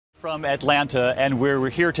From Atlanta, and we're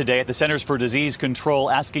here today at the Centers for Disease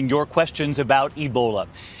Control asking your questions about Ebola.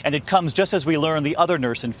 And it comes just as we learn the other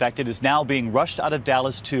nurse infected is now being rushed out of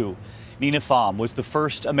Dallas too. Nina Pham was the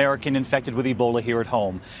first American infected with Ebola here at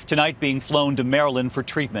home, tonight being flown to Maryland for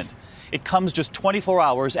treatment. It comes just 24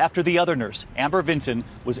 hours after the other nurse, Amber Vinson,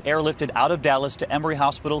 was airlifted out of Dallas to Emory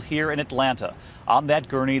Hospital here in Atlanta. On that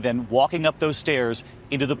gurney, then walking up those stairs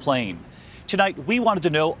into the plane. Tonight, we wanted to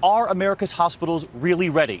know, are America's hospitals really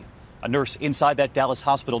ready? A nurse inside that Dallas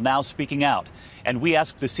hospital now speaking out. And we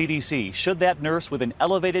asked the CDC, should that nurse with an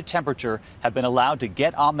elevated temperature have been allowed to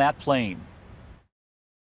get on that plane?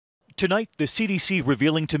 Tonight, the CDC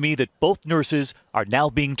revealing to me that both nurses are now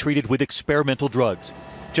being treated with experimental drugs.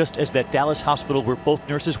 Just as that Dallas hospital where both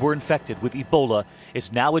nurses were infected with Ebola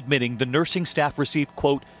is now admitting the nursing staff received,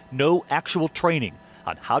 quote, no actual training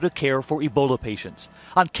on how to care for Ebola patients.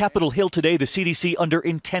 On Capitol Hill today, the CDC under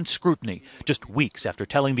intense scrutiny, just weeks after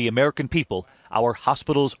telling the American people our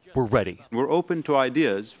hospitals were ready. We're open to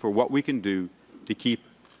ideas for what we can do to keep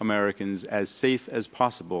Americans as safe as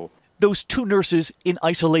possible. Those two nurses in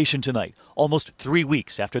isolation tonight, almost 3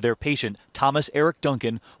 weeks after their patient, Thomas Eric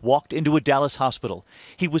Duncan, walked into a Dallas hospital.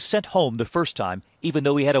 He was sent home the first time, even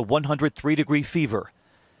though he had a 103-degree fever.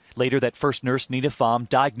 Later, that first nurse, Nina Pham,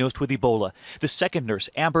 diagnosed with Ebola. The second nurse,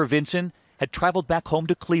 Amber Vinson, had traveled back home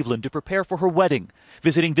to Cleveland to prepare for her wedding,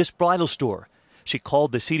 visiting this bridal store. She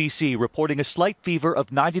called the CDC, reporting a slight fever of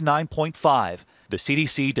 99.5. The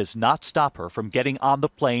CDC does not stop her from getting on the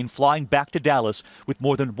plane flying back to Dallas with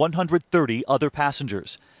more than 130 other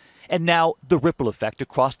passengers. And now, the ripple effect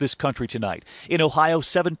across this country tonight. In Ohio,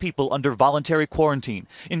 7 people under voluntary quarantine.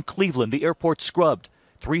 In Cleveland, the airport scrubbed.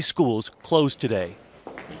 3 schools closed today.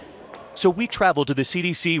 So we traveled to the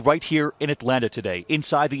CDC right here in Atlanta today,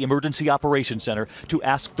 inside the Emergency Operations Center, to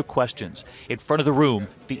ask the questions. In front of the room,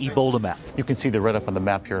 the Ebola map. You can see the red up on the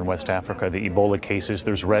map here in West Africa, the Ebola cases.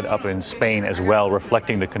 There's red up in Spain as well,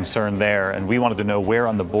 reflecting the concern there. And we wanted to know where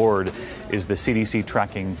on the board is the CDC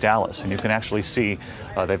tracking Dallas. And you can actually see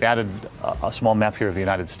they've added a small map here of the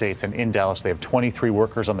United States. And in Dallas, they have 23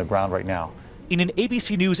 workers on the ground right now. In an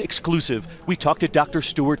ABC News exclusive, we talked to Dr.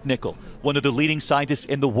 Stuart Nickel, one of the leading scientists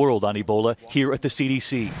in the world on Ebola here at the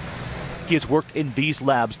CDC. He has worked in these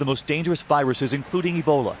labs, the most dangerous viruses, including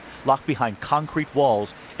Ebola, locked behind concrete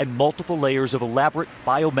walls and multiple layers of elaborate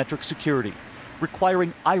biometric security,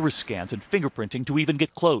 requiring iris scans and fingerprinting to even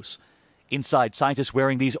get close. Inside, scientists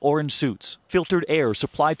wearing these orange suits, filtered air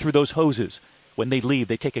supplied through those hoses. When they leave,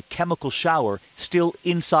 they take a chemical shower still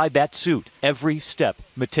inside that suit, every step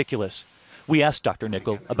meticulous. We asked Dr.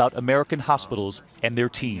 Nickel about American hospitals and their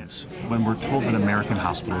teams. When we're told that American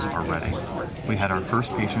hospitals are ready, we had our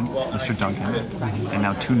first patient, Mr. Duncan, and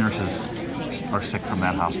now 2 nurses are sick from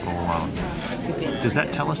that hospital alone. Does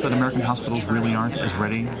that tell us that American hospitals really aren't as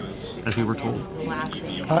ready as we were told?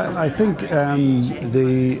 I think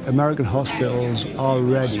the American hospitals are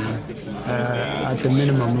ready at the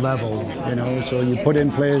minimum level, so you put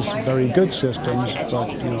in place very good systems,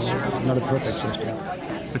 but, not a perfect system.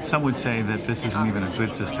 But some would say that this isn't even a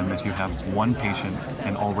good system if you have 1 patient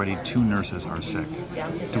and already 2 nurses are sick.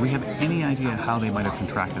 Do we have any idea how they might have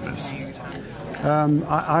contracted this?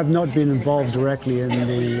 I've not been involved directly in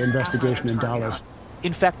the investigation in Dallas.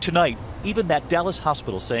 In fact, tonight, even that Dallas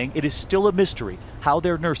hospital saying it is still a mystery how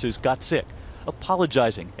their nurses got sick,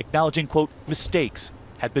 apologizing, acknowledging, quote, mistakes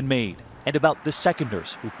had been made. And about the second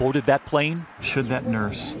nurse who boarded that plane. Should that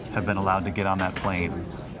nurse have been allowed to get on that plane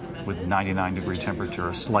with 99-degree temperature,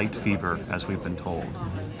 a slight fever, as we've been told?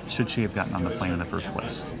 Should she have gotten on the plane in the first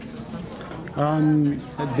place?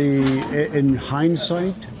 In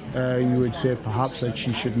hindsight, you would say perhaps that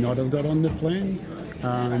she should not have got on the plane.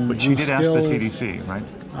 But she did ask the CDC, right?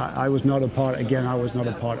 I was not a part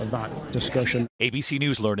of that discussion. ABC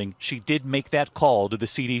News learning she did make that call to the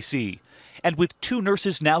CDC. And with 2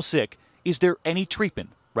 nurses now sick, is there any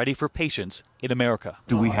treatment ready for patients in America?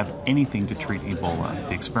 Do we have anything to treat Ebola?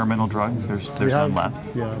 The experimental drug, there's none left.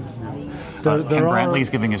 Yeah. Ken Brantley's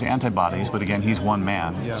giving us antibodies, but again, he's one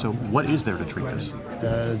man. Yeah. So what is there to treat this?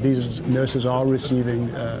 These nurses are receiving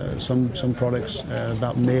some products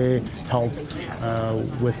that may help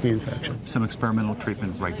with the infection. Some experimental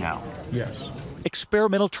treatment right now? Yes.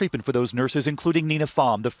 Experimental treatment for those nurses, including Nina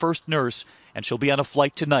Pham, the first nurse, and she'll be on a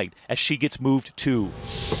flight tonight as she gets moved too.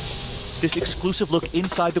 This exclusive look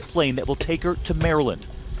inside the plane that will take her to Maryland.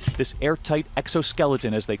 This airtight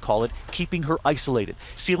exoskeleton, as they call it, keeping her isolated,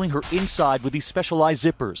 sealing her inside with these specialized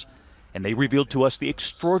zippers. And they revealed to us the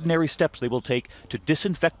extraordinary steps they will take to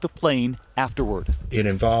disinfect the plane afterward. It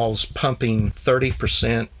involves pumping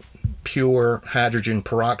 30% pure hydrogen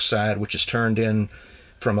peroxide, which is turned in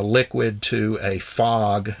from a liquid to a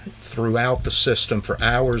fog throughout the system for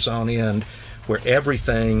hours on end, where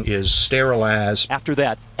everything is sterilized. After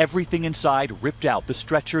that, everything inside ripped out, the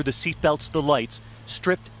stretcher, the seatbelts, the lights,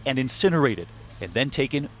 stripped and incinerated, and then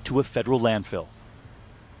taken to a federal landfill.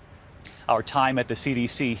 Our time at the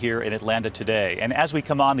CDC here in Atlanta today. And as we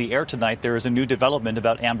come on the air tonight, there is a new development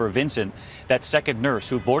about Amber Vinson, that second nurse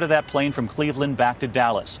who boarded that plane from Cleveland back to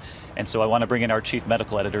Dallas. And so I want to bring in our chief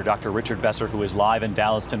medical editor, Dr. Richard Besser, who is live in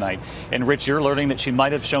Dallas tonight. And Rich, you're learning that she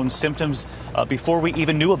might have shown symptoms before we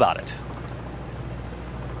even knew about it.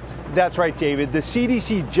 That's right, David. The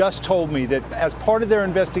CDC just told me that as part of their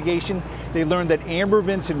investigation, they learned that Amber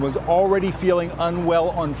Vinson was already feeling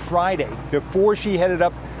unwell on Friday before she headed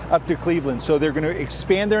up to Cleveland. So they're going to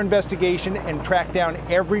expand their investigation and track down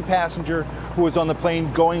every passenger who was on the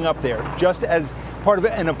plane going up there, just as part of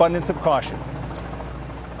an abundance of caution.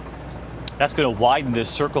 That's going to widen this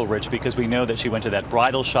circle, Rich, because we know that she went to that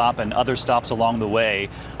bridal shop and other stops along the way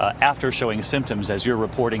after showing symptoms, as you're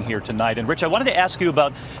reporting here tonight. And Rich, I wanted to ask you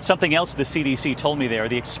about something else the CDC told me there,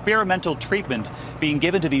 the experimental treatment being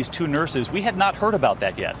given to these two nurses. We had not heard about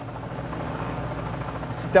that yet.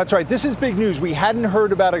 That's right. This is big news. We hadn't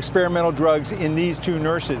heard about experimental drugs in these two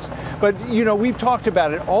nurses. But, you know, we've talked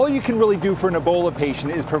about it. All you can really do for an Ebola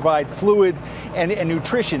patient is provide fluid and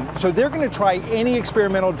nutrition. So they're going to try any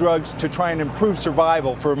experimental drugs to try and improve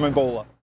survival from Ebola.